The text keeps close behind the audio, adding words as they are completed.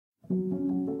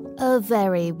A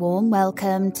very warm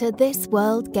welcome to This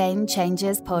World Game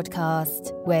Changers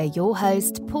podcast, where your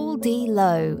host, Paul D.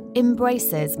 Lowe,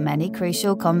 embraces many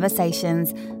crucial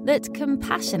conversations that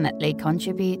compassionately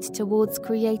contribute towards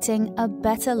creating a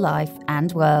better life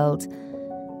and world.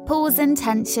 Paul's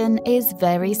intention is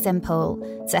very simple: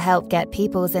 to help get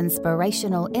people's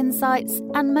inspirational insights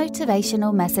and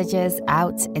motivational messages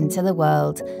out into the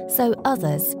world so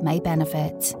others may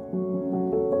benefit.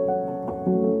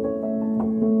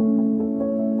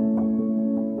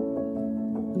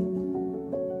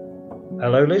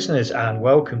 Hello listeners, and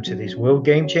welcome to this World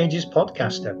Game Changers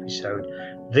podcast episode.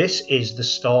 This is the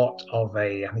start of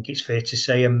I think it's fair to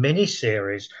say, a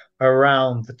mini-series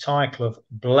around the title of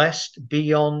Blessed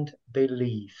Beyond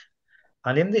Belief.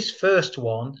 And in this first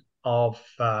one of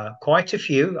quite a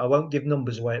few, I won't give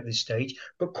numbers away at this stage,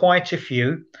 but quite a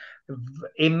few,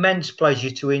 immense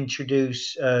pleasure to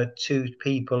introduce two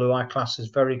people who I class as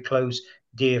very close,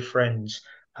 dear friends.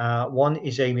 One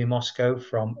is Aimee Mosco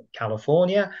from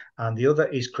California, and the other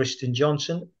is Kristin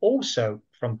Johnson, also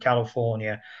from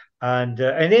California. And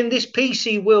in this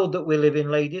PC world that we live in,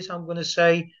 ladies, I'm going to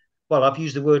say, well, I've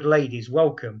used the word ladies,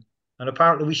 welcome. And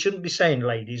apparently we shouldn't be saying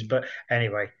ladies, but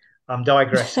anyway, I'm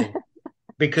digressing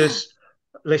because,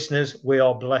 listeners, we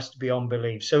are blessed beyond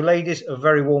belief. So, ladies, a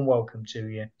very warm welcome to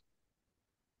you.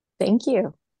 Thank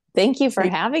you. Thank you for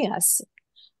having us.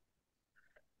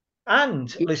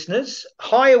 And listeners,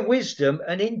 higher wisdom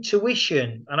and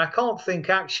intuition. And I can't think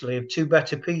actually of two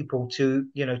better people to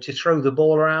throw the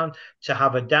ball around, to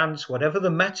have a dance, whatever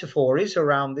the metaphor is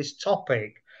around this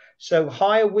topic. So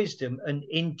higher wisdom and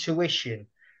intuition.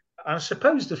 And I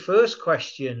suppose the first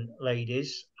question,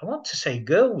 ladies, I want to say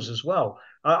girls as well.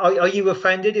 Are you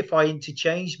offended if I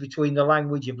interchange between the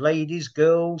language of ladies,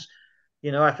 girls?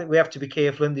 I think we have to be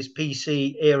careful in this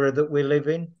PC era that we live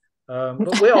in.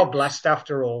 But we are blessed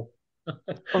after all.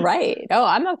 Right. Oh,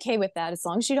 I'm okay with that as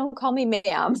long as you don't call me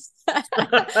ma'am.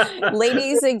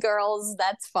 Ladies and girls,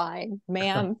 that's fine.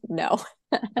 Ma'am, no.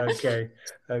 Okay.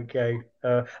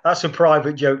 That's a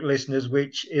private joke, listeners,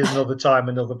 which is another time,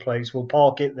 another place. We'll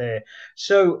park it there.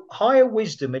 So higher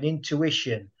wisdom and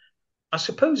intuition. I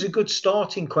suppose a good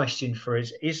starting question for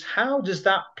us is, how does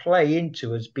that play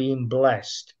into us being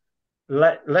blessed,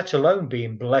 let alone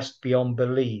being blessed beyond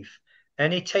belief?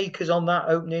 Any takers on that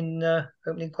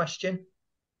opening question?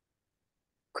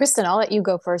 Kristin, I'll let you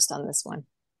go first on this one.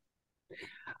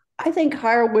 I think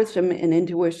higher wisdom and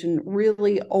intuition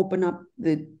really open up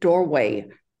the doorway,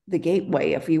 the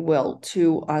gateway, if you will,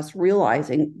 to us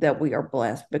realizing that we are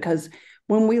blessed. Because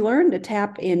when we learn to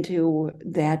tap into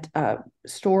that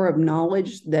store of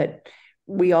knowledge that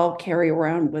we all carry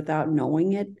around without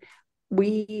knowing it,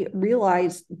 we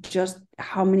realize just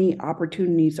how many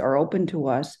opportunities are open to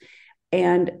us,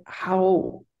 and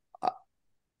how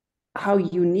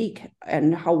unique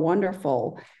and how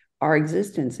wonderful our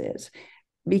existence is.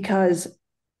 Because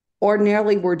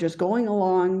ordinarily we're just going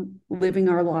along, living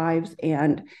our lives,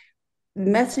 and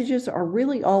messages are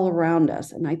really all around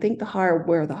us. And I think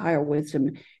where the higher wisdom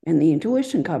and the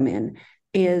intuition come in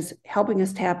is helping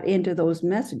us tap into those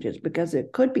messages, because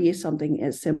it could be something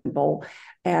as simple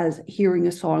as hearing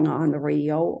a song on the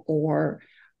radio, or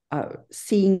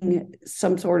seeing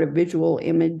some sort of visual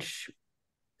image,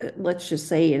 let's just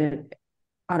say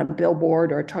on a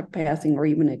billboard or a truck passing, or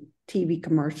even a TV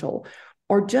commercial,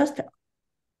 or just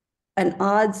an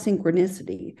odd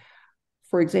synchronicity.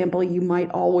 For example, you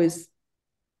might always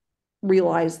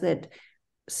realize that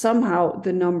somehow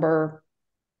the number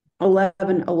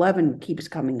 1111 keeps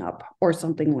coming up, or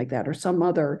something like that, or some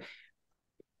other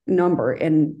number,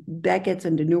 and that gets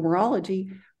into numerology,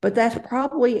 but that's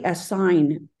probably a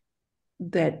sign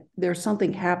that there's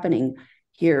something happening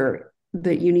here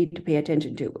that you need to pay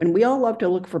attention to. And we all love to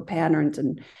look for patterns,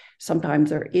 and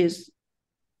sometimes there is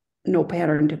no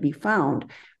pattern to be found.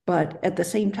 But at the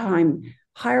same time,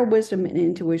 higher wisdom and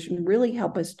intuition really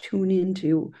help us tune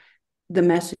into the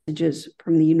messages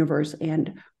from the universe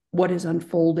and what is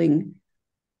unfolding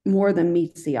more than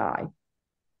meets the eye.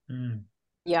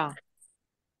 Yeah,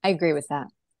 I agree with that.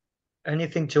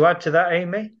 Anything to add to that,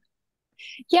 Aimee?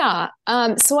 Yeah.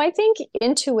 So I think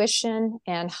intuition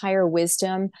and higher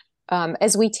wisdom,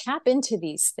 as we tap into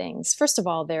these things, first of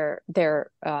all, they're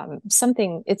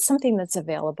something that's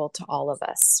available to all of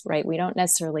us, right? We don't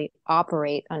necessarily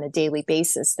operate on a daily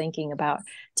basis thinking about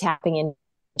tapping into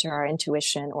our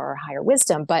intuition or our higher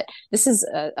wisdom, but this is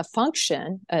a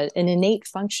function, an innate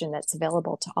function that's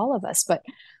available to all of us. But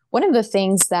one of the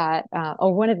things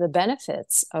or one of the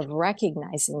benefits of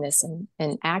recognizing this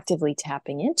and actively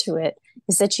tapping into it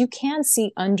is that you can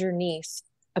see underneath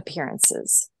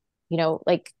appearances.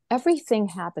 Like everything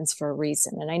happens for a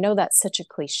reason. And I know that's such a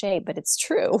cliche, but it's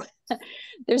true.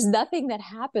 There's nothing that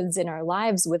happens in our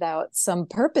lives without some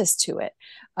purpose to it.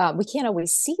 We can't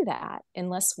always see that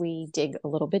unless we dig a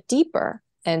little bit deeper.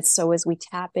 And so as we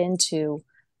tap into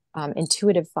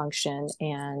intuitive function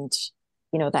and,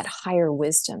 that higher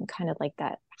wisdom, kind of like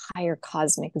that higher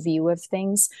cosmic view of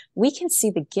things, we can see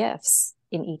the gifts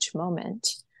in each moment.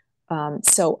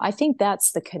 So I think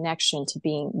that's the connection to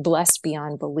being blessed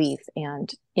beyond belief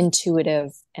and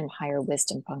intuitive and higher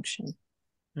wisdom function.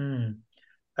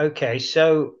 Okay,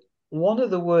 so one of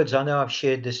the words, I know I've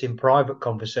shared this in private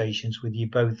conversations with you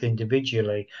both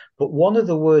individually, but one of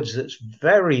the words that's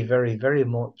very, very, very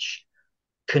much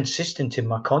consistent in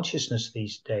my consciousness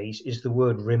these days is the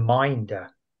word reminder.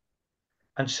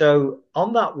 And so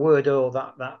on that word, or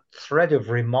that thread of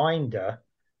reminder,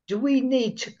 do we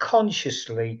need to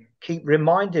consciously keep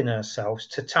reminding ourselves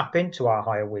to tap into our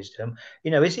higher wisdom?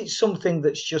 Is it something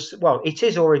that's just, well, it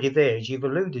is already there, as you've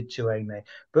alluded to, Aimee,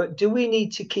 but do we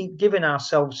need to keep giving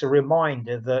ourselves a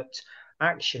reminder that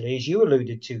actually, as you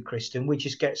alluded to, Kristin, we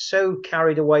just get so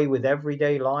carried away with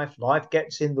everyday life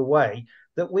gets in the way,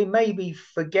 that we maybe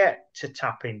forget to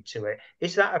tap into it?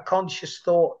 Is that a conscious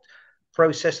thought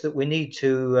process that we need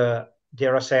to,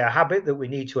 dare I say, a habit that we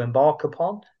need to embark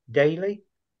upon daily?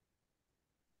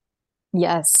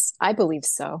 Yes, I believe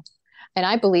so. And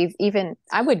I believe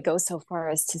I would go so far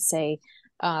as to say,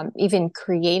 even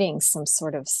creating some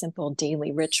sort of simple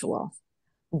daily ritual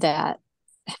that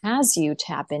has you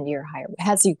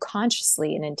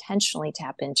consciously and intentionally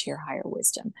tap into your higher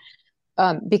wisdom.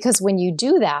 Because when you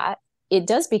do that, it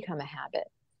does become a habit.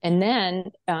 And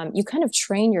then you kind of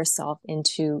train yourself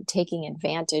into taking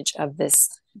advantage of this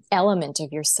element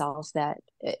of yourself that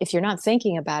if you're not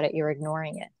thinking about it, you're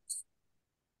ignoring it.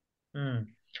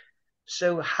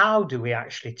 So how do we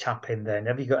actually tap in then?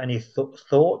 Have you got any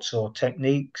thoughts or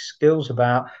techniques, skills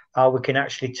about how we can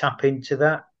actually tap into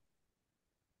that?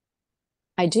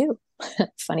 I do.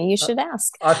 Funny you should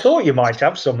ask. I thought you might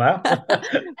have somehow.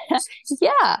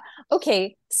 Yeah.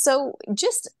 Okay. So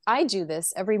I do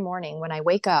this every morning when I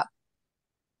wake up.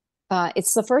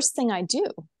 It's the first thing I do.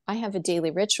 I have a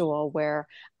daily ritual where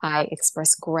I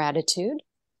express gratitude,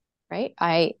 right?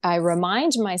 I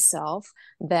remind myself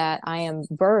that I am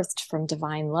birthed from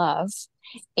divine love,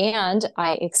 and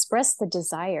I express the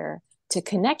desire to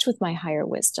connect with my higher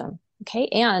wisdom, okay?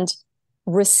 And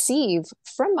receive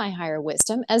from my higher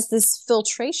wisdom as this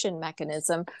filtration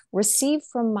mechanism, receive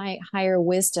from my higher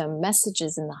wisdom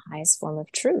messages in the highest form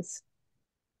of truth,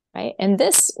 right? And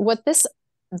what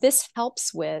this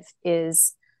helps with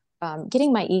is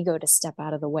getting my ego to step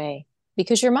out of the way,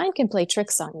 because your mind can play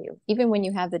tricks on you. Even when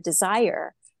you have the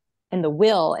desire and the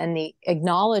will and the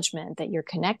acknowledgement that you're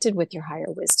connected with your higher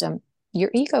wisdom, your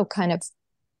ego kind of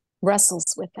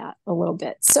wrestles with that a little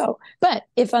bit. So, but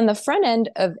if on the front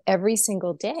end of every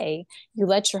single day, you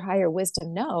let your higher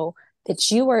wisdom know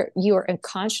that you are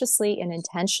consciously and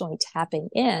intentionally tapping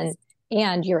in,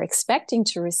 and you're expecting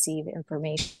to receive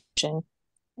information,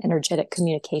 energetic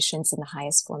communications in the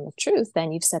highest form of truth,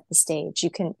 then you've set the stage. You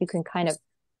can kind of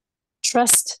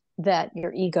trust that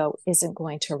your ego isn't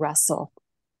going to wrestle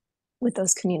with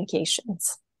those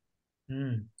communications.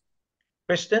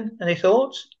 Kristin, any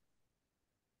thoughts?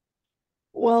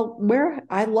 Well,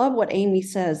 I love what Aimee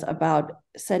says about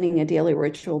setting a daily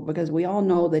ritual, because we all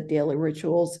know that daily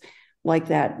rituals like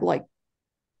that, like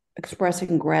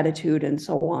expressing gratitude and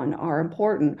so on, are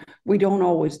important. We don't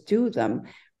always do them,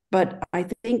 but I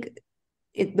think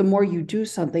the more you do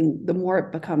something, the more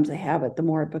it becomes a habit, the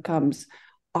more it becomes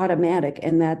automatic,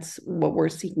 and that's what we're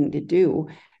seeking to do.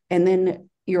 And then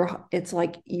it's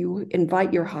like you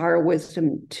invite your higher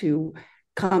wisdom to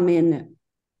come in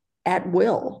at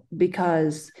will,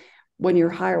 because when your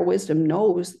higher wisdom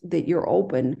knows that you're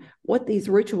open, what these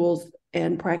rituals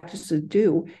and practices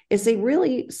do is they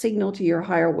really signal to your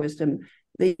higher wisdom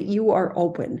that you are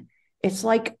open. It's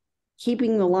like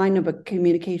keeping the line of a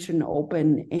communication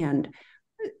open, and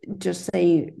just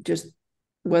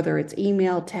whether it's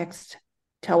email, text,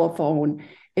 telephone,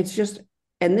 and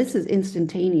this is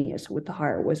instantaneous with the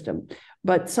higher wisdom.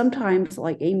 But sometimes,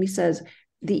 like Aimee says,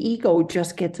 the ego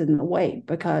just gets in the way,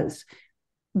 because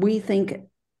we think,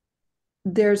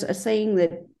 there's a saying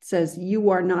that says, you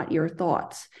are not your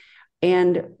thoughts.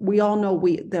 And we all know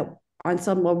that on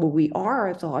some level we are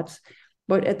our thoughts,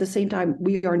 but at the same time,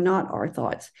 we are not our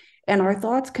thoughts. And our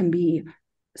thoughts can be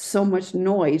so much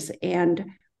noise, and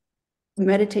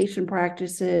meditation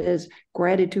practices,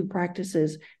 gratitude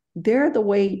practices, they're the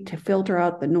way to filter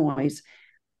out the noise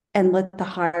and let the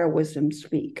higher wisdom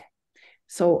speak.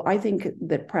 So I think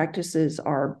that practices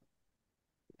are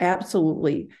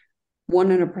absolutely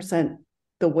 100%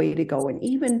 the way to go. And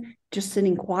even just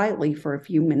sitting quietly for a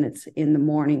few minutes in the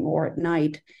morning or at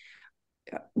night,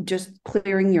 just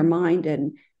clearing your mind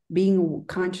and being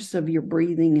conscious of your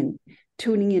breathing and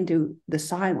tuning into the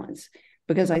silence.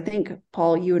 Because I think,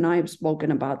 Paul, you and I have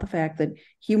spoken about the fact that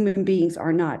human beings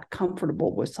are not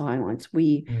comfortable with silence.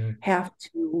 We have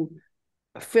to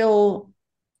fill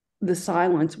the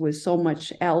silence with so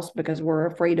much else because we're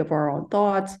afraid of our own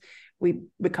thoughts. We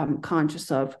become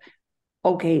conscious of,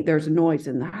 okay, there's a noise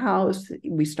in the house.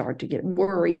 We start to get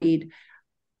worried.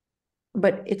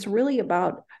 But it's really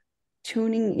about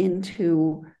tuning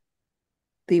into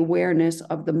the awareness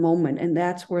of the moment. And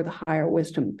that's where the higher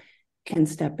wisdom can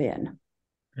step in.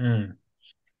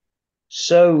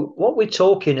 So what we're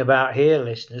talking about here,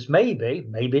 listeners, maybe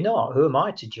not, who am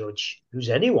I to judge? Who's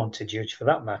anyone to judge for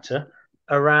that matter?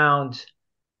 Around,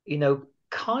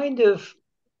 kind of,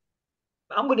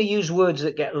 I'm going to use words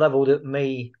that get leveled at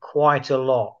me quite a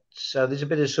lot. So there's a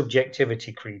bit of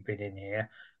subjectivity creeping in here.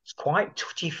 It's quite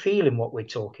touchy-feely what we're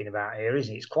talking about here,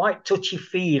 isn't it? It's quite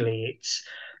touchy-feely.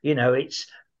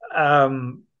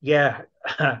 Yeah,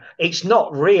 it's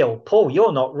not real. Paul,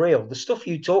 you're not real. The stuff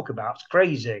you talk about is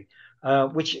crazy,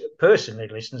 which personally,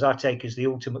 listeners, I take as the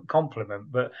ultimate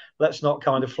compliment, but let's not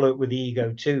kind of flirt with the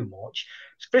ego too much.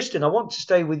 So, Kristin, I want to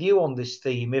stay with you on this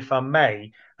theme, if I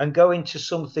may, and go into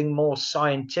something more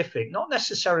scientific, not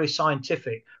necessarily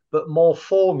scientific, but more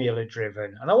formula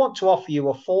driven. And I want to offer you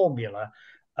a formula,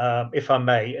 if I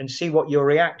may, and see what your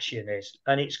reaction is.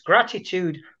 And it's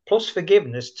gratitude plus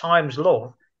forgiveness times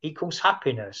love equals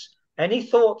happiness. Any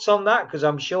thoughts on that? Because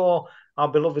I'm sure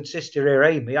our beloved sister here,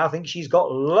 Aimee, I think she's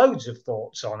got loads of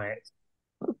thoughts on it.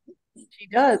 She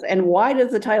does. And why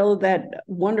does the title of that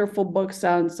wonderful book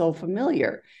sound so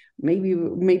familiar?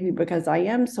 Maybe because I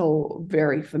am so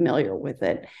very familiar with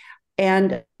it.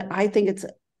 And I think it's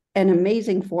an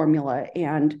amazing formula.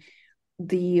 And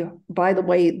by the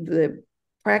way, the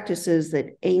practices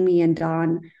that Aimee and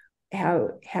Don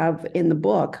have in the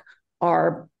book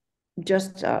are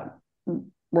just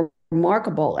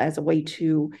remarkable as a way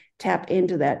to tap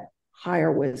into that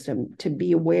higher wisdom, to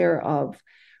be aware of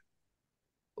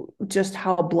just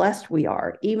how blessed we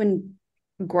are. Even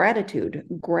gratitude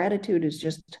is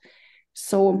just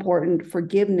so important.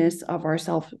 Forgiveness of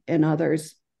ourselves and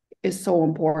others is so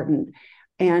important.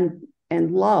 And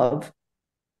love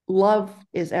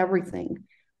is everything.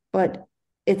 But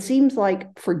it seems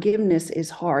like forgiveness is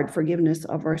hard, forgiveness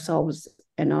of ourselves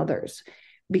and others,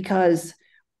 because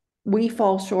we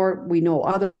fall short, we know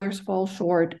others fall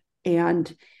short.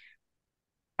 And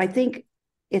I think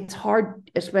it's hard,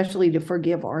 especially to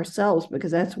forgive ourselves,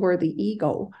 because that's where the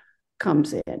ego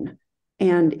comes in.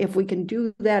 And if we can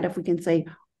do that, if we can say,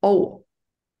 oh,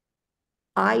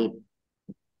 I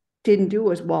didn't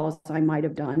do as well as I might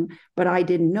have done, but I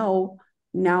didn't know,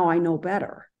 now I know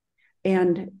better.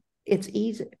 And it's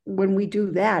easy when we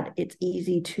do that, it's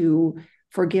easy to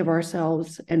forgive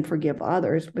ourselves and forgive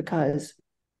others, because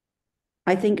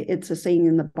I think it's a saying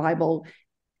in the Bible,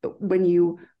 when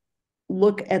you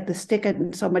look at the stick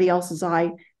in somebody else's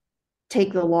eye,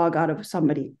 take a log out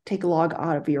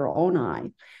of your own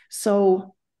eye.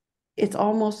 So it's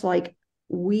almost like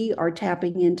we are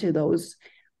tapping into those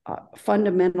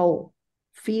fundamental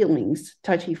feelings,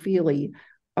 touchy-feely,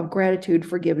 of gratitude,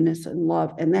 forgiveness, and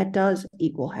love. And that does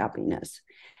equal happiness.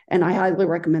 And I highly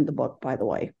recommend the book, by the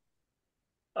way.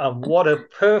 What a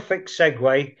perfect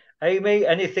segue. Aimee,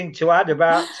 anything to add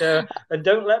about, and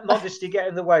don't let modesty get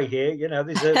in the way here.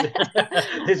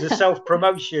 There's a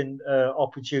self-promotion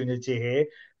opportunity here.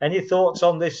 Any thoughts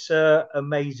on this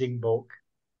amazing book?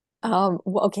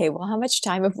 Okay, well, how much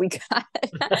time have we got?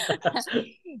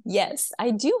 Yes, I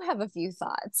do have a few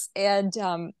thoughts. And,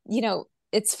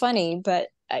 it's funny, but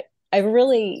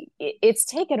it's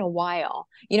taken a while.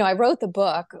 I wrote the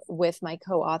book with my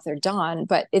co-author, Don,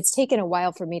 but it's taken a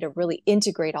while for me to really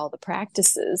integrate all the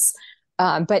practices.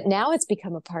 But now it's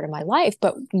become a part of my life.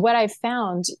 But what I've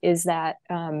found is that,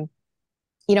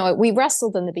 we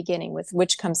wrestled in the beginning with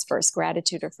which comes first,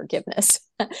 gratitude or forgiveness.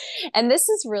 And this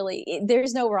is really,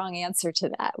 there's no wrong answer to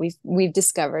that. We've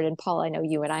discovered, and Paul, I know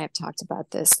you and I have talked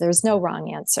about this, there's no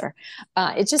wrong answer.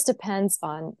 It just depends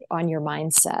on your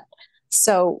mindset.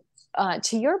 So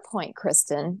to your point,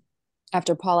 Kristin,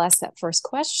 after Paul asked that first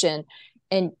question,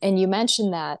 and you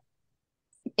mentioned that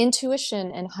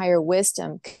intuition and higher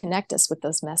wisdom connect us with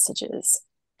those messages,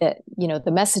 that,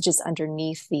 the messages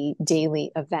underneath the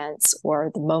daily events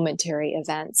or the momentary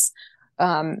events,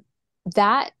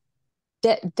 that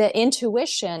the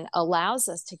intuition allows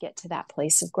us to get to that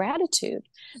place of gratitude.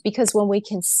 Because when we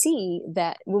can see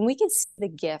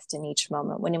the gift in each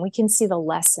moment, when we can see the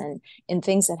lesson in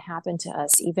things that happen to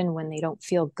us, even when they don't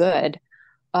feel good,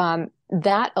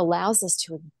 that allows us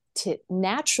to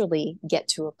naturally get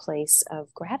to a place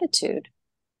of gratitude,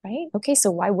 right? Okay,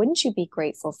 so why wouldn't you be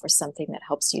grateful for something that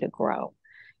helps you to grow?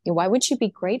 Why would you be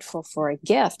grateful for a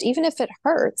gift, even if it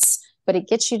hurts, but it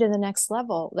gets you to the next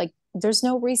level? Like, there's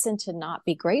no reason to not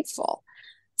be grateful.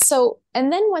 So,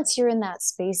 and then once you're in that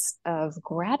space of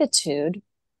gratitude,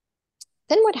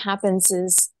 then what happens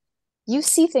is you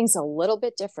see things a little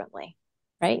bit differently,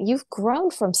 right? You've grown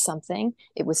from something.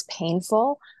 It was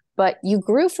painful, but you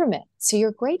grew from it. So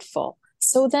you're grateful.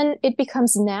 So then it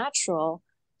becomes natural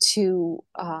to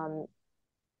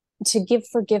give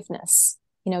forgiveness,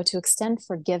 to extend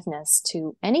forgiveness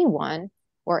to anyone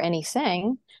or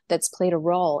anything that's played a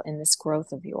role in this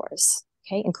growth of yours,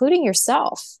 okay, including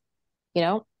yourself.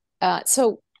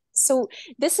 So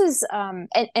this is and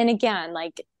again,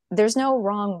 like, there's no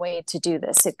wrong way to do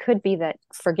this. It could be that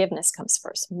forgiveness comes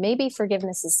first. Maybe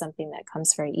forgiveness is something that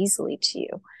comes very easily to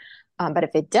you. But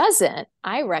if it doesn't,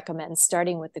 I recommend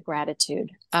starting with the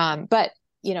gratitude. But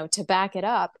to back it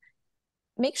up,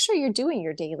 make sure you're doing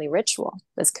your daily ritual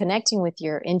that's connecting with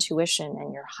your intuition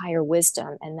and your higher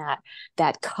wisdom, and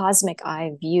that cosmic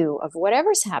eye view of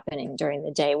whatever's happening during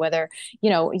the day, whether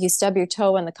you stub your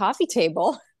toe on the coffee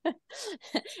table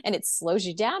and it slows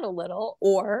you down a little,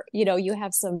 or you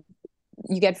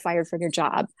get fired from your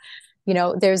job.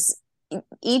 There's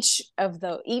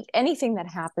anything that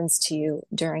happens to you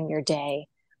during your day,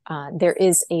 there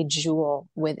is a jewel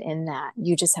within that.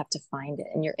 You just have to find it,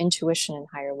 and your intuition and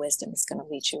higher wisdom is going to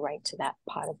lead you right to that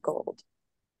pot of gold.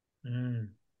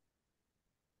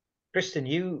 Kristin,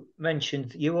 you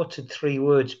mentioned, you uttered 3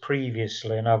 words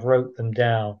previously, and I've wrote them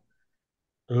down.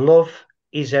 Love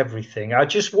is everything. I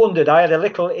just wondered, I had a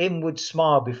little inward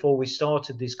smile before we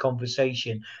started this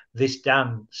conversation, this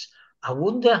dance. I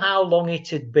wonder how long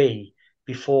it'd be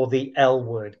before the L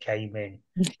word came in.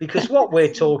 Because what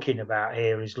we're talking about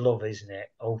here is love, isn't it,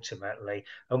 ultimately?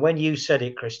 And when you said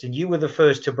it, Kristin, you were the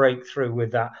first to break through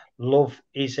with that. Love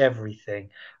is everything.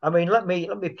 I mean, let me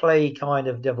play kind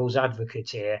of devil's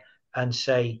advocate here and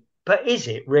say, but is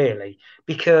it really?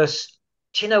 Because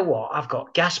do you know what? I've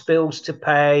got gas bills to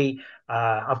pay.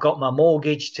 I've got my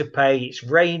mortgage to pay. It's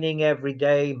raining every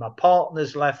day. My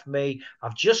partner's left me.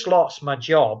 I've just lost my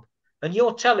job. And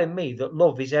you're telling me that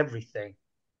love is everything.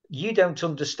 You don't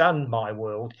understand my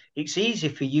world. It's easy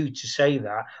for you to say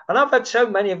that. And I've had so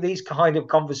many of these kind of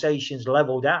conversations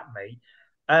leveled at me.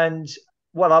 And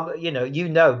well,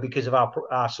 because of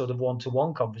our sort of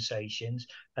one-to-one conversations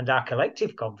and our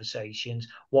collective conversations,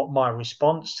 what my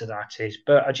response to that is.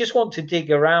 But I just want to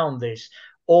dig around this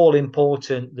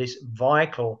all-important, this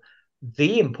vital,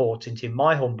 the important, in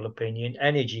my humble opinion,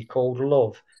 energy called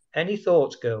love. Any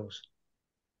thoughts, girls?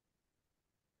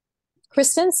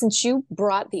 Kristin, since you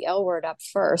brought the L word up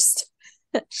first,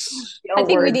 I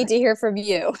think we need to hear from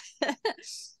you.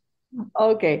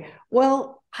 Okay.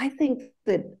 Well, I think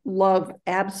that love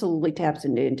absolutely taps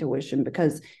into intuition,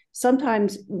 because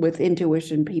sometimes with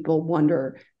intuition, people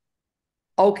wonder,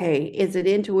 okay, is it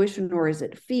intuition or is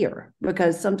it fear?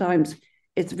 Because sometimes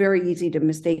it's very easy to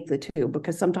mistake the two,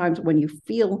 because sometimes when you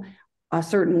feel a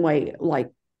certain way, like,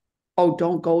 oh,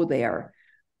 don't go there,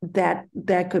 that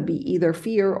could be either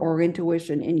fear or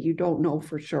intuition, and you don't know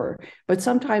for sure. But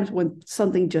sometimes when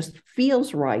something just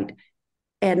feels right,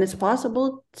 and it's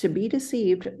possible to be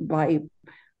deceived by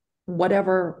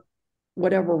whatever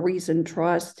reason,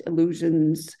 trust,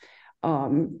 illusions,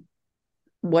 blinders,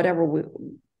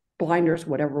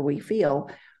 whatever we feel.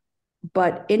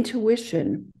 But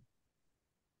intuition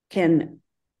can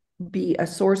be a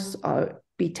source,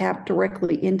 be tapped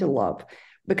directly into love,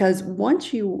 because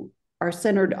once you are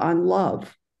centered on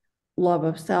love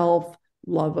of self,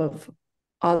 love of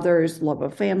others, love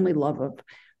of family, love of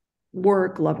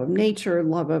work, love of nature,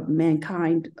 love of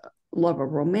mankind, love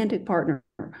of romantic partner,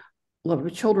 love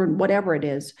of children, whatever it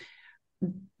is,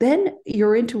 then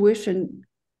your intuition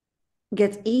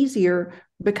gets easier,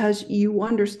 because you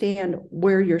understand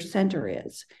where your center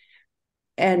is,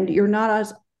 and you're not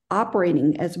as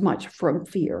operating as much from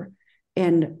fear.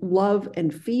 And love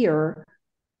and fear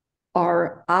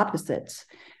are opposites.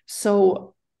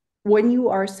 So when you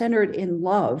are centered in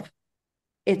love,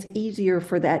 it's easier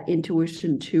for that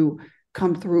intuition to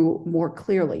come through more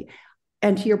clearly.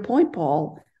 And to your point,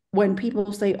 Paul, when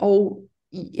people say, oh,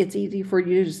 it's easy for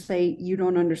you to say you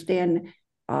don't understand,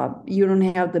 you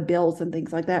don't have the bills and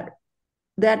things like that,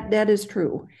 that is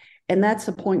true. And that's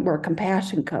the point where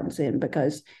compassion comes in,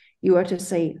 because you have to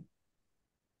say,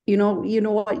 you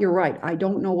know what, you're right. I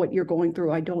don't know what you're going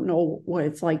through. I don't know what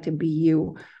it's like to be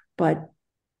you, but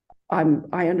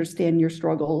I understand your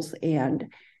struggles, and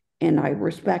I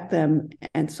respect them,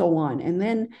 and so on. And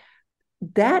then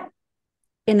that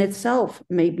in itself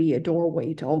may be a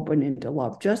doorway to open into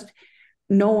love. Just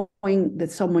knowing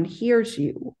that someone hears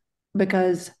you,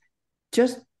 because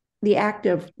just the act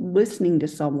of listening to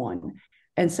someone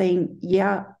and saying,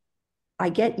 yeah, I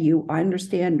get you. I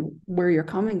understand where you're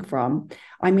coming from.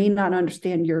 I may not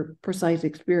understand your precise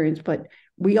experience, but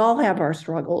we all have our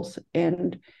struggles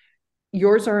and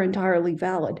yours are entirely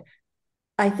valid.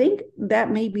 I think that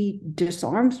maybe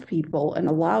disarms people and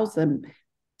allows them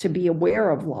to be aware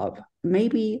of love.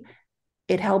 Maybe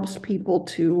it helps people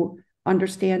to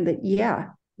understand that, yeah,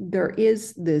 there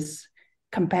is this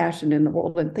compassion in the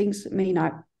world and things may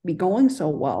not be going so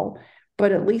well,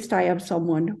 but at least I have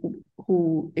someone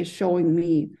who is showing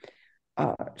me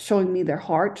their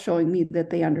heart, showing me that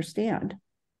they understand.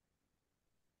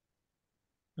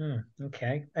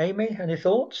 Okay. Aimee, any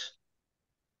thoughts?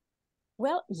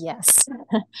 Well, yes.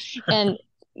 And,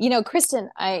 Kristin,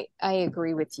 I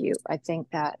agree with you. I think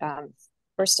that,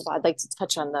 first of all, I'd like to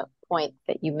touch on the point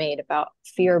that you made about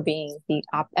fear being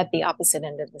at the opposite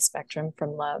end of the spectrum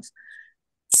from love.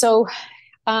 So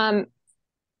I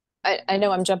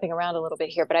know I'm jumping around a little bit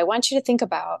here, but I want you to think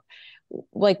about,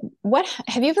 like,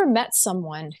 have you ever met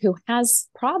someone who has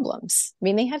problems? I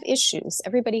mean, they have issues.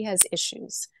 Everybody has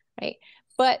issues, right?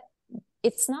 But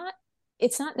it's not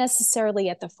necessarily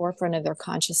at the forefront of their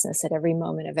consciousness at every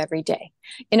moment of every day.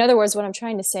 In other words, what I'm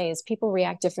trying to say is people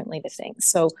react differently to things.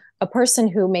 So a person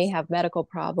who may have medical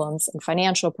problems and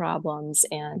financial problems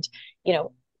and,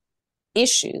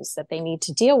 issues that they need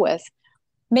to deal with,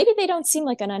 maybe they don't seem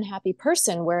like an unhappy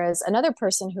person, whereas another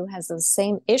person who has those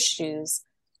same issues,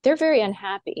 they're very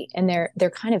unhappy and they're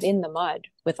kind of in the mud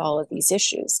with all of these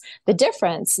issues. The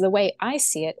difference, the way I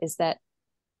see it, is that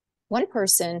one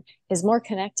person is more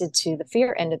connected to the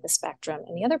fear end of the spectrum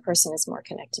and the other person is more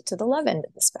connected to the love end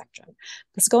of the spectrum.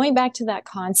 It's going back to that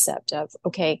concept of,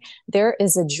 okay, there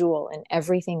is a jewel in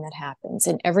everything that happens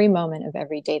in every moment of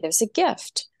every day. There's a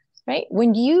gift, right?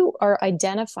 When you are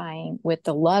identifying with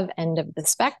the love end of the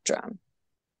spectrum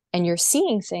and you're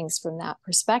seeing things from that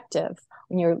perspective,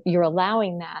 when you're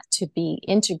allowing that to be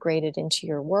integrated into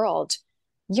your world,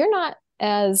 you're not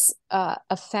as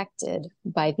affected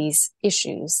by these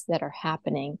issues that are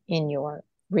happening in your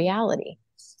reality.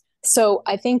 So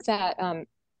I think that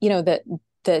the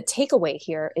takeaway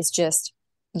here is just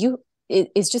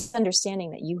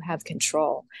understanding that you have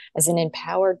control. As an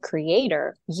empowered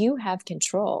creator, you have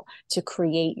control to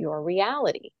create your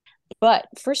reality. But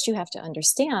first you have to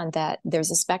understand that there's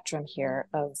a spectrum here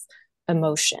of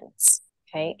emotions,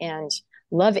 okay? And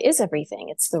love is everything.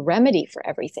 It's the remedy for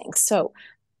everything. So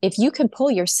if you can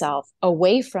pull yourself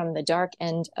away from the dark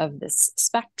end of this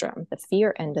spectrum, the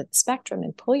fear end of the spectrum,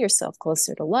 and pull yourself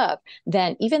closer to love,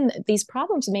 then even these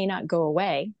problems may not go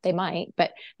away. They might,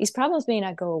 but these problems may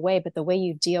not go away, but the way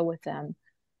you deal with them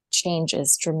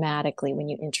changes dramatically when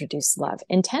you introduce love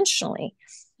intentionally.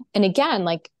 And again,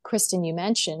 like Kristin, you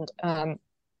mentioned,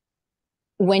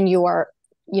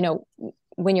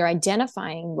 when you're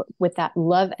identifying with that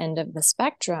love end of the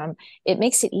spectrum, it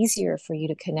makes it easier for you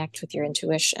to connect with your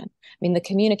intuition. I mean, the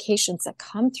communications that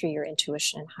come through your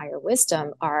intuition and higher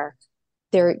wisdom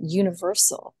they're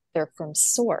universal. They're from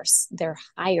source. They're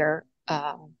higher.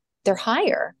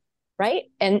 Right?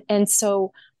 And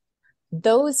so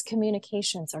those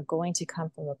communications are going to come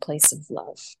from a place of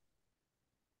love.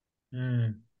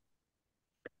 I'm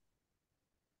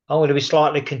going to be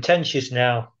slightly contentious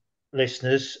now,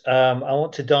 listeners. I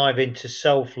want to dive into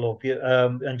self-love,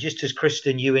 and just as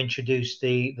Kristin, you introduced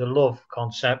the love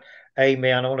concept, Aimee,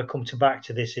 and I want to come back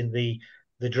to this in the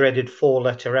dreaded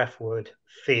 4-letter F word,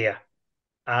 fear,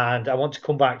 and I want to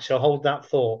come back. So hold that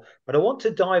thought, but I want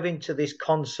to dive into this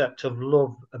concept of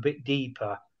love a bit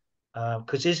deeper,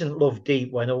 because isn't love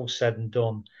deep when all's said and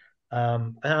done?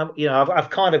 And I've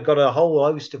kind of got a whole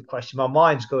host of questions. My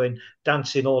mind's going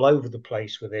dancing all over the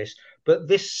place with this, but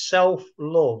this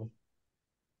self-love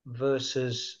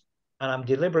versus, and I'm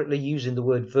deliberately using the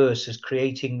word versus,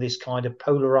 creating this kind of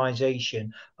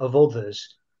polarization of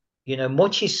others.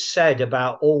 Much is said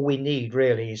about all we need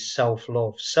really is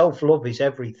self-love. Self-love is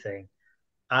everything.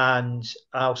 And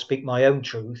I'll speak my own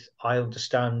truth. I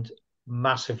understand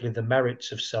massively the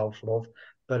merits of self-love,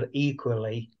 but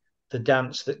equally the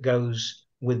dance that goes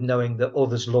with knowing that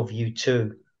others love you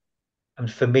too.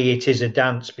 And for me, it is a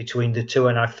dance between the two.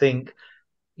 And I think,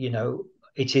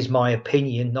 it is my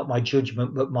opinion, not my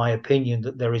judgment, but my opinion,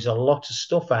 that there is a lot of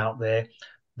stuff out there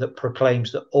that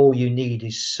proclaims that all you need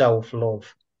is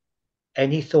self-love.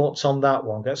 Any thoughts on that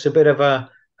one? That's a bit of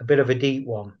a deep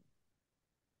one.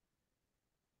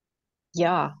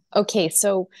 Yeah. Okay.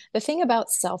 So the thing about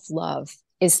self-love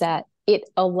is that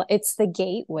it's the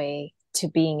gateway to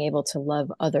being able to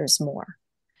love others more.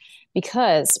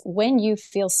 because when you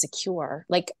feel secure,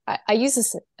 like I use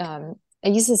this, I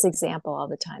use this example all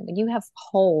the time. When you have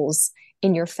holes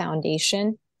in your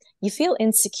foundation, you feel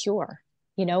insecure.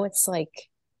 It's like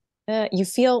you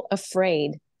feel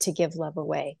afraid to give love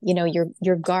away.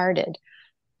 You're guarded.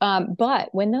 But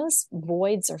when those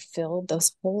voids are filled,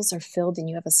 those holes are filled, and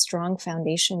you have a strong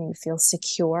foundation, and you feel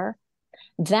secure,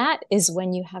 that is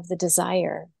when you have the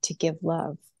desire to give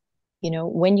love.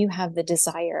 When you have the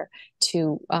desire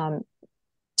to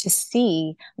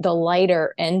see the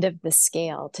lighter end of the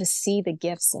scale, to see the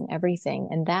gifts in everything.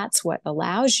 And that's what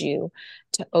allows you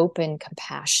to open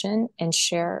compassion and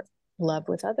share love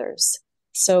with others.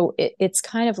 So it's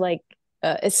kind of like,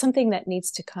 it's something that needs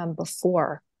to come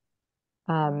before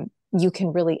you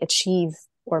can really achieve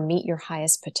or meet your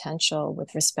highest potential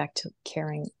with respect to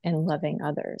caring and loving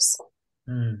others.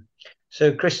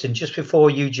 So, Kristin, just before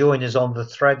you join us on the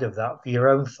thread of that for your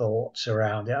own thoughts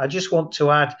around it, I just want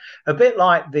to add a bit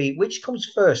like which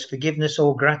comes first, forgiveness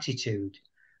or gratitude?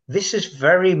 This is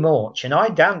very much, and I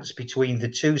dance between the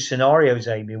two scenarios,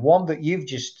 Aimee, one that you've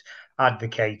just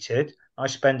advocated. I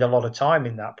spend a lot of time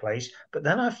in that place, but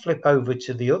then I flip over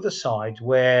to the other side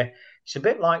where it's a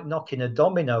bit like knocking a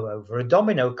domino over. A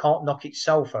domino can't knock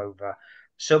itself over.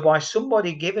 So by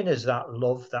somebody giving us that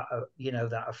love, that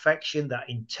that affection, that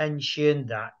intention,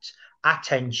 that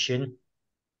attention,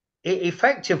 it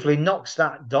effectively knocks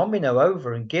that domino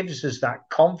over and gives us that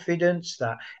confidence,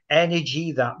 that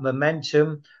energy, that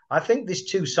momentum. I think there's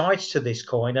two sides to this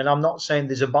coin, and I'm not saying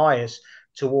there's a bias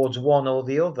towards one or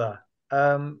the other.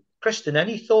 Kristin,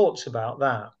 any thoughts about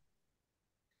that?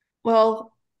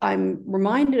 Well, I'm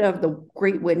reminded of the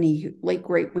late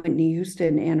great Whitney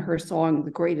Houston, and her song,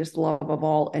 The Greatest Love of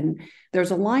All. And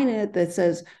there's a line in it that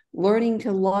says, learning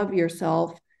to love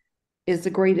yourself is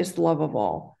the greatest love of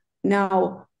all.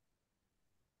 Now,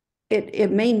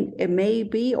 it may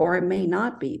be, or it may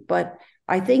not be, but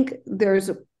I think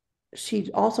she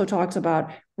also talks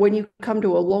about when you come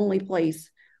to a lonely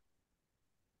place,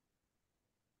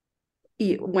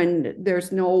 when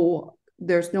there's no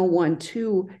one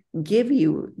to give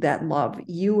you that love,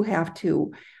 you have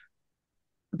to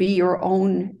be your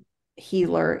own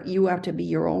healer. You have to be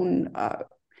your own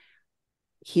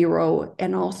hero,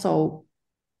 and also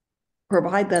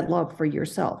provide that love for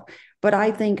yourself. But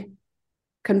I think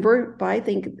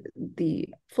the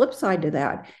flip side to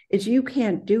that is you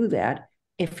can't do that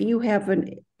if you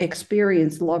haven't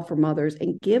experienced love from others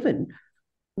and given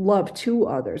love to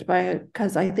others.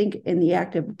 Because I think in the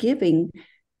act of giving,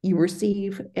 you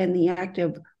receive, and the act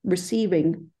of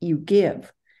receiving, you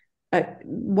give.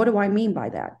 What do I mean by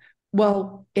that?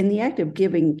 Well, in the act of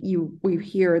giving, we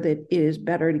hear that it is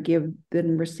better to give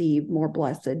than receive, more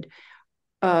blessed.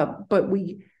 But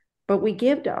we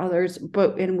give to others,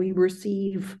 and we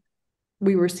receive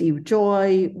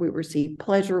joy, we receive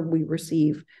pleasure, we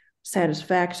receive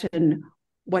satisfaction,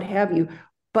 what have you.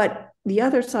 But the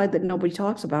other side that nobody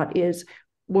talks about is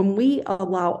when we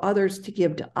allow others to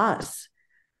give to us,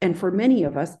 and for many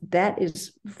of us, that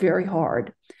is very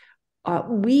hard.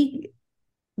 We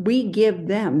give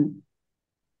them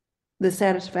the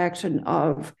satisfaction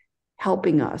of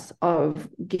helping us, of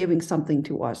giving something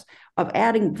to us, of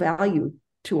adding value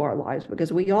to our lives,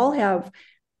 because we all have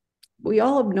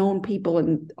known people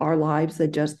in our lives that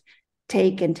just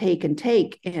take and take and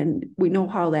take, and we know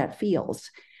how that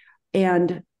feels.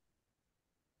 And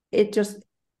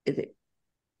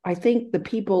I think the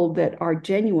people that are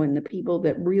genuine, the people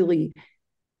that really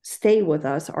stay with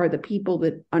us, are the people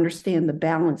that understand the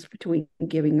balance between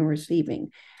giving and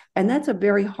receiving. And that's a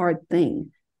very hard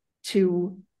thing,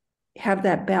 to have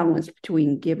that balance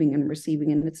between giving and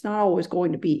receiving. And it's not always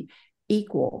going to be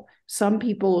equal. Some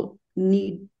people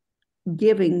need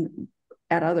giving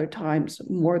at other times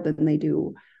more than they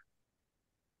do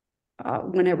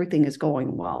when everything is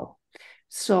going well.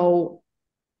 So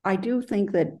I do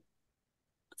think that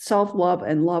self-love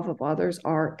and love of others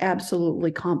are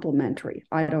absolutely complementary.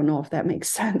 I don't know if that makes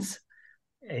sense.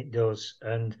 It does.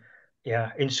 And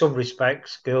yeah, in some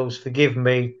respects, girls, forgive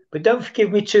me, but don't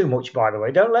forgive me too much, by the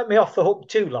way. Don't let me off the hook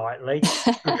too lightly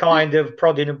for kind of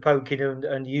prodding and poking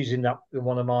and using that,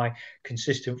 one of my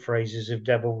consistent phrases of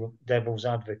devil's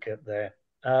advocate there.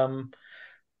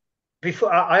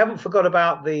 Before I haven't forgot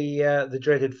about the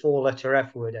dreaded four-letter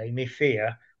F word, Aimee,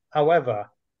 fear. However,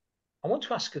 I want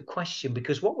to ask a question,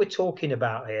 because what we're talking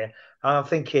about here, I'm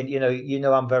thinking,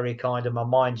 I'm very kind and my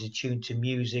mind's attuned to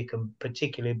music and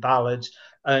particularly ballads,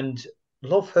 and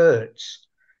love hurts.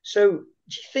 So do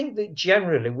you think that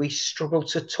generally we struggle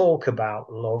to talk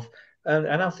about love?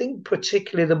 And I think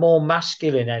particularly the more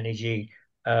masculine energy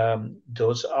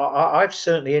does. I've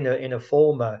certainly in a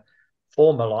former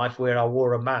former life where I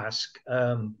wore a mask,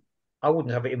 I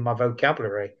wouldn't have it in my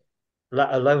vocabulary,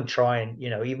 let alone try and,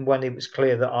 even when it was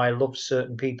clear that I loved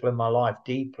certain people in my life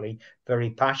deeply, very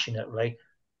passionately,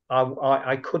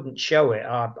 I couldn't show it.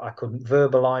 I couldn't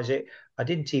verbalize it. I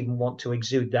didn't even want to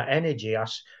exude that energy.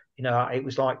 It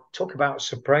was like, talk about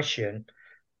suppression.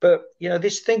 But,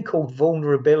 this thing called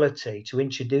vulnerability, to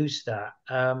introduce that,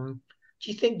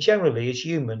 do you think generally as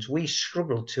humans, we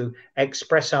struggle to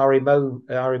express our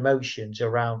emotions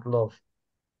around love?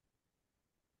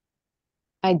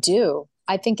 I do.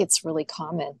 I think it's really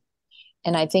common.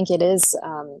 And I think it is,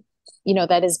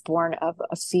 that is born of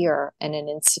a fear and an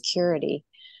insecurity.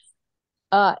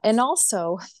 And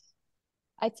also,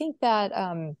 I think that,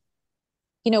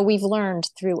 we've learned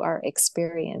through our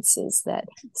experiences that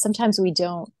sometimes we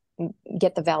don't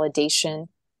get the validation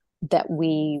that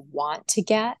we want to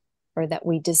get or that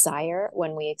we desire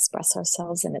when we express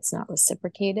ourselves and it's not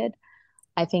reciprocated.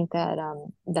 I think that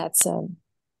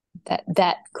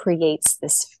that creates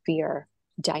this fear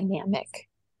dynamic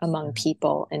among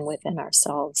people and within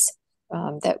ourselves,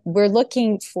 that we're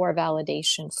looking for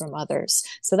validation from others.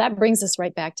 So that brings us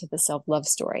right back to the self-love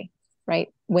story, right?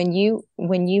 When you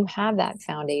have that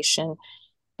foundation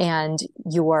and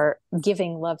you're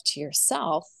giving love to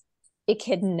yourself, it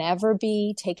can never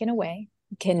be taken away,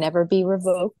 can never be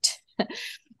revoked.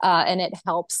 And it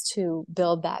helps to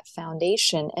build that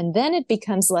foundation. And then it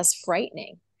becomes less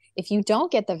frightening if you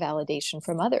don't get the validation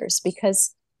from others,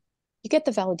 because you get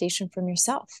the validation from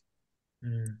yourself.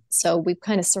 So we've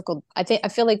kind of circled, I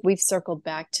feel like we've circled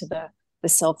back to the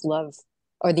self-love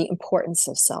or the importance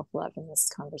of self-love in this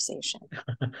conversation.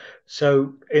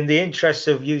 So in the interest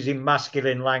of using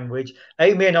masculine language,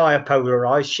 Aimee and I are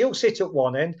polarized. She'll sit at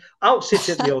one end, I'll sit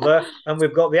at the other, and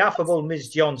we've got the affable Ms.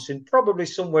 Johnson probably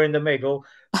somewhere in the middle,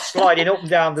 sliding up and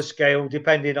down the scale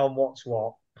depending on what's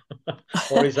what.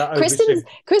 Or is that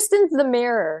Kristin's the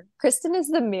mirror. Kristin is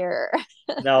the mirror.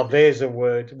 Now there's a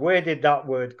word. Where did that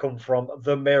word come from?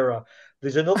 The mirror.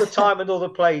 There's another time, another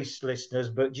place, listeners,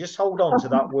 but just hold on to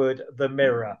that word, the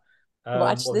mirror.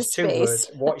 Watch this two space.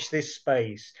 Words. Watch this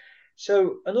space.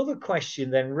 So another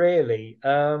question then, really,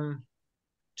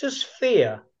 does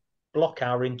fear block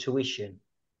our intuition?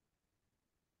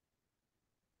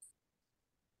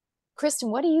 Kristin,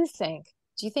 what do you think?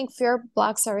 Do you think fear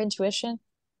blocks our intuition?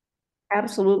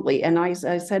 Absolutely. And I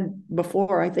said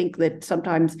before, I think that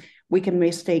sometimes we can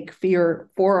mistake fear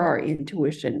for our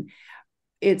intuition.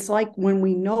 It's like when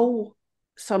we know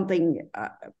something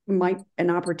an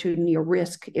opportunity, a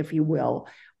risk, if you will,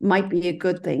 might be a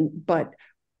good thing, but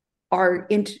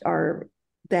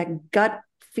that gut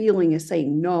feeling is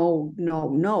saying no, no,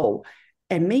 no.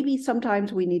 And maybe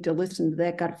sometimes we need to listen to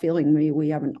that gut feeling. Maybe we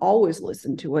haven't always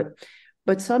listened to it,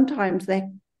 but sometimes that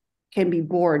can be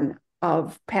born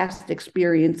of past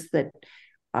experience that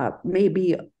may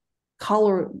be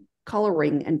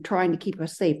coloring and trying to keep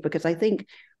us safe. Because I think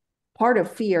part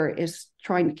of fear is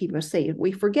trying to keep us safe.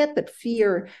 We forget that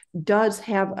fear does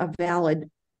have a valid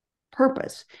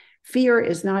purpose. Fear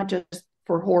is not just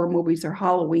for horror movies or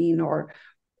Halloween or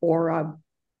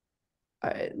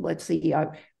let's see,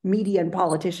 media and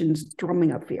politicians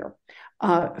drumming up fear.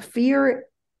 Fear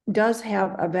does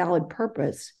have a valid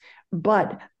purpose,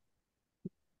 but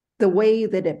the way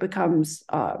that it becomes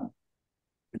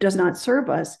does not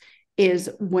serve us is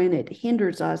when it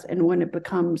hinders us and when it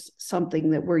becomes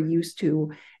something that we're used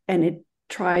to, and it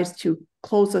tries to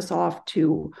close us off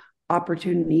to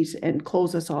opportunities and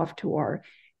close us off to our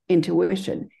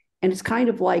intuition. And it's kind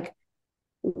of like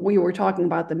we were talking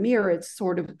about the mirror. It's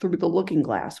sort of through the looking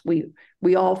glass.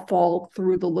 We all fall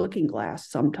through the looking glass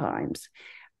sometimes.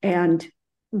 And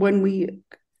when we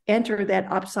enter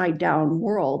that upside down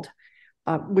world,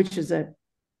 which is a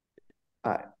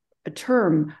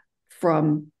term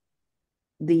from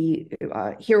the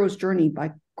Hero's Journey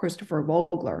by Christopher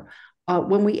Vogler.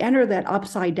 When we enter that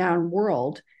upside down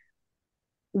world,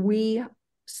 we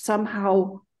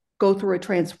somehow go through a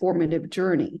transformative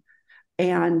journey,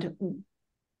 and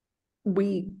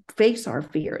we face our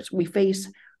fears. We face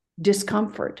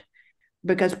discomfort,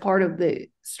 because part of the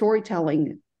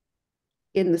storytelling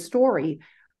in the story,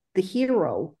 the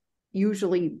hero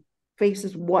usually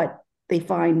faces what they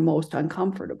find most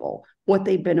uncomfortable, what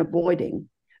they've been avoiding.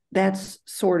 That's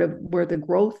sort of where the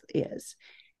growth is.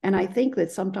 And I think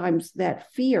that sometimes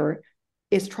that fear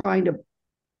is trying to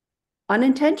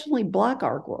unintentionally block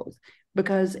our growth,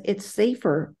 because it's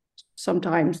safer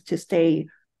sometimes to stay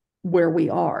where we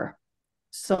are.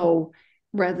 So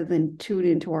rather than tune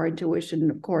into our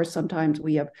intuition, of course, sometimes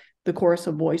we have the chorus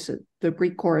of voices, the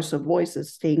Greek chorus of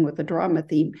voices, staying with the drama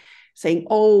theme, saying,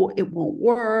 oh, it won't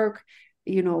work.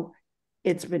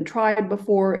 it's been tried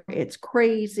before, it's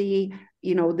crazy,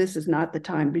 this is not the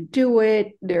time to do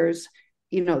it. There's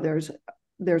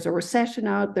a recession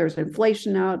out, there's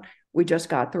inflation out, we just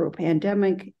got through a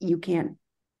pandemic, you can't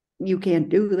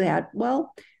do that.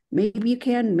 Well, maybe you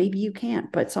can, maybe you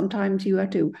can't, but sometimes you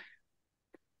have to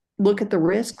look at the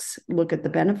risks, look at the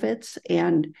benefits,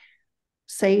 and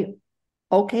say,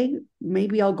 okay,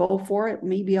 maybe I'll go for it.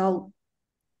 Maybe I'll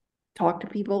talk to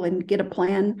people and get a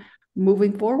plan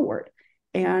moving forward.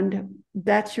 And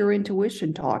that's your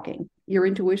intuition talking. Your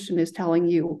intuition is telling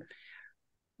you,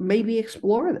 maybe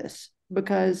explore this,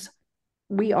 because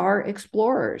we are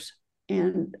explorers.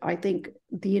 And I think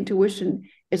the intuition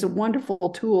is a wonderful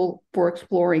tool for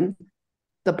exploring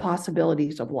the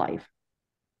possibilities of life.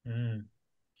 Mm.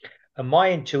 And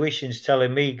my intuition's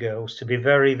telling me, girls, to be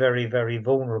very, very, very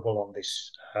vulnerable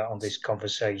on this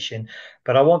conversation.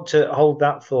 But I want to hold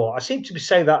that thought. I seem to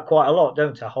say that quite a lot,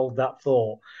 don't I? Hold that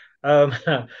thought. Um,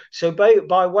 so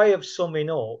by way of summing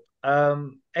up,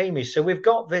 Aimee, so we've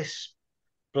got this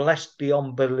blessed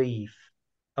beyond belief,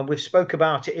 and we've spoke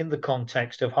about it in the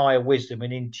context of higher wisdom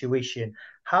and intuition.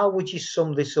 How would you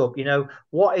sum this up?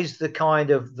 What is the kind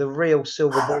of the real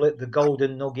silver bullet, the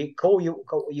golden nugget, call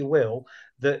what you will,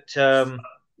 that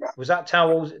was that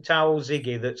towel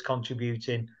Ziggy that's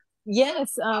contributing?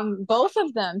 Yes, both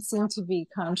of them seem to be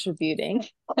contributing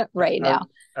right now.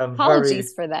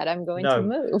 Apologies for that. I'm going to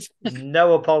move.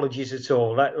 No apologies at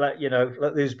all. Let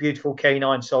those beautiful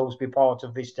canine souls be part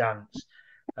of this dance.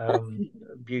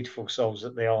 Beautiful souls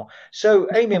that they are. So,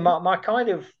 Aimee, my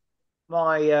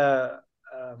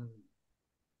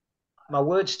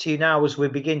words to you now as we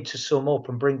begin to sum up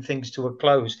and bring things to a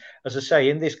close, as I say,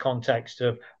 in this context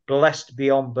of blessed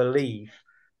beyond belief,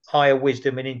 higher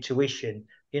wisdom and intuition,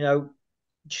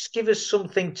 just give us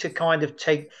something to kind of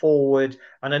take forward.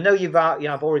 And I know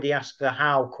I've already asked the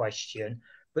how question,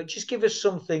 but just give us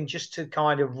something just to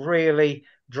kind of really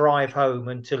drive home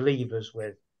and to leave us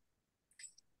with.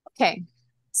 Okay,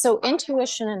 so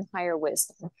intuition and higher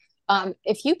wisdom.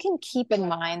 If you can keep in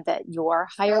mind that your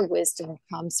higher wisdom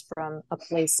comes from a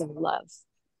place of love,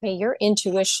 okay, your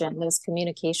intuition, those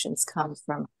communications come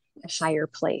from a higher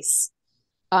place.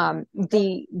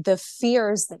 The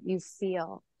fears that you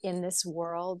feel in this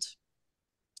world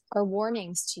are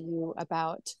warnings to you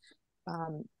about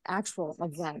actual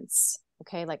events,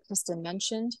 okay, like Kristin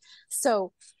mentioned.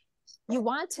 So you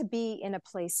want to be in a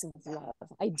place of love.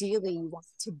 Ideally, you want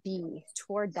to be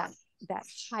toward that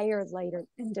higher, lighter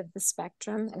end of the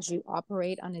spectrum as you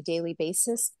operate on a daily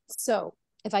basis. So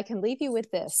if I can leave you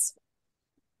with this,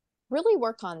 really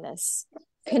work on this.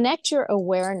 Connect your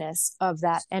awareness of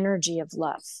that energy of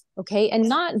love, okay? And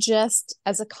not just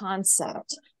as a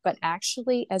concept, but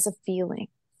actually as a feeling,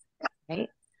 right?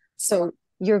 So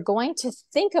you're going to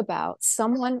think about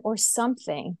someone or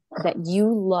something that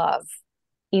you love,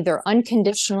 either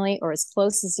unconditionally or as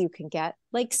close as you can get.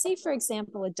 Like, say, for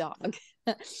example, a dog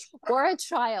or a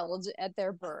child at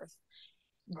their birth.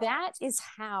 That is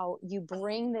how you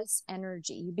bring this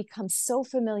energy. You become so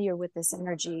familiar with this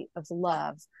energy of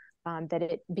love that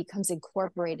it becomes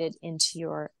incorporated into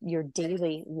your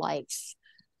daily life.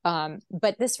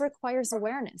 But this requires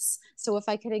awareness. So if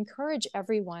I could encourage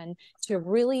everyone to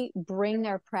really bring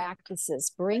their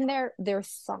practices, bring their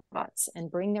thoughts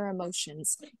and bring their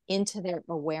emotions into their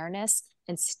awareness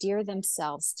and steer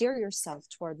yourself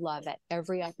toward love at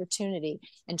every opportunity.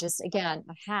 And just, again,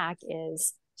 a hack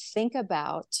is think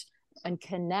about and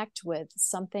connect with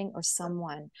something or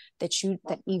someone that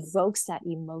evokes that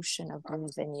emotion of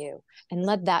love in you, and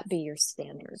let that be your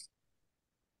standard.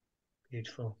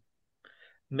 Beautiful.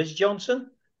 Ms.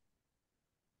 Johnson?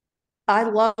 I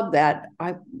love that.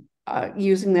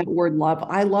 Using that word love.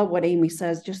 I love what Aimee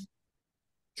says, just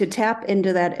to tap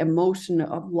into that emotion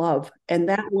of love, and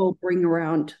that will bring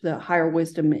around the higher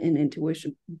wisdom and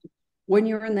intuition. When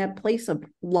you're in that place of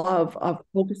love, of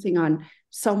focusing on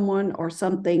someone or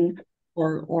something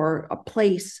or a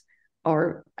place,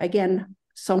 or again,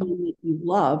 someone that you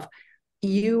love,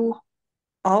 you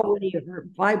already are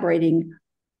vibrating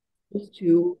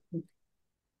to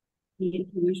the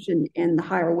intuition and the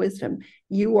higher wisdom.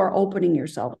 You are opening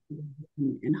yourself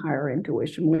in higher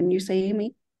intuition. Wouldn't you say,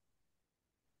 Aimee?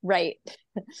 Right.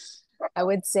 I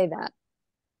would say that.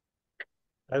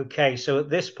 Okay, so at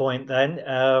this point then,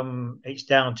 it's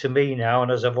down to me now, and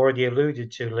as I've already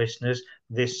alluded to, listeners,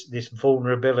 this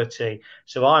vulnerability.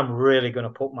 So I'm really going to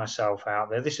put myself out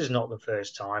there. This is not the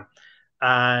first time,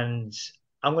 and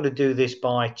I'm going to do this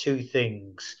by two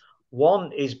things.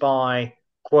 One is by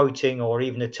quoting or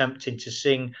even attempting to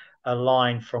sing a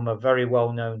line from a very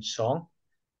well-known song,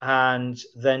 and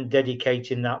then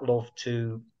dedicating that love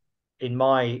to, in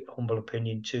my humble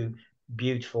opinion, to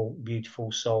beautiful,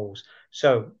 beautiful souls.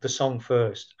 So the song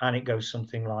first, and it goes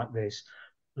something like this.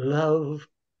 Love,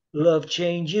 love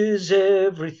changes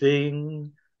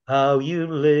everything, how you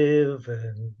live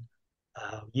and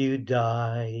how you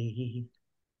die.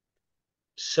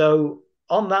 So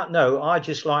on that note, I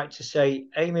just like to say,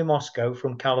 Aimee Mosco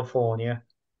from California,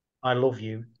 I love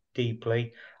you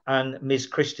deeply. And Ms.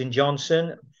 Kristin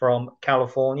Johnson from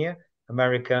California,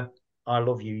 America, I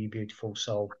love you, you beautiful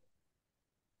soul.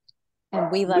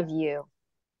 And we love you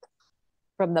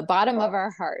from the bottom of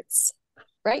our hearts.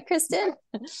 Right, Kristin?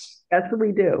 That's what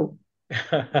we do.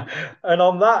 And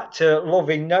on that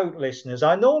loving note, listeners,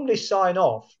 I normally sign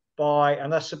off by,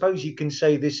 and I suppose you can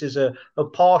say this is a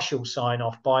partial sign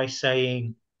off by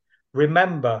saying,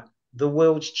 remember, the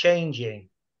world's changing.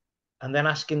 And then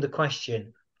asking the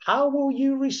question, how will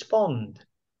you respond?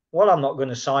 Well, I'm not going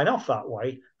to sign off that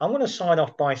way. I'm going to sign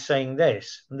off by saying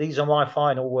this, and these are my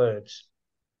final words.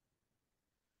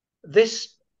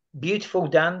 This beautiful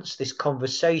dance, this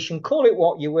conversation, call it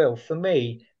what you will, for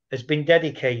me, has been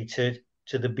dedicated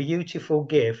to the beautiful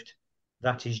gift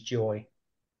that is joy.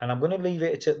 And I'm going to leave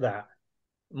it at that.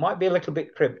 It might be a little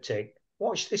bit cryptic.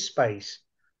 Watch this space.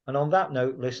 And on that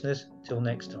note, listeners, till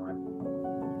next time.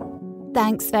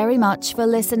 Thanks very much for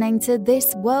listening to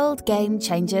this World Game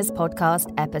Changers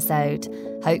podcast episode.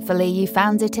 Hopefully you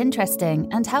found it interesting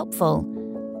and helpful.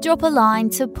 Drop a line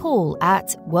to Paul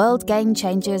at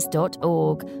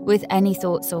worldgamechangers.org with any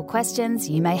thoughts or questions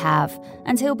you may have,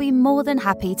 and he'll be more than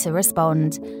happy to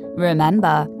respond.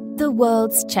 Remember, the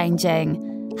world's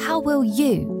changing. How will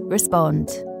you respond?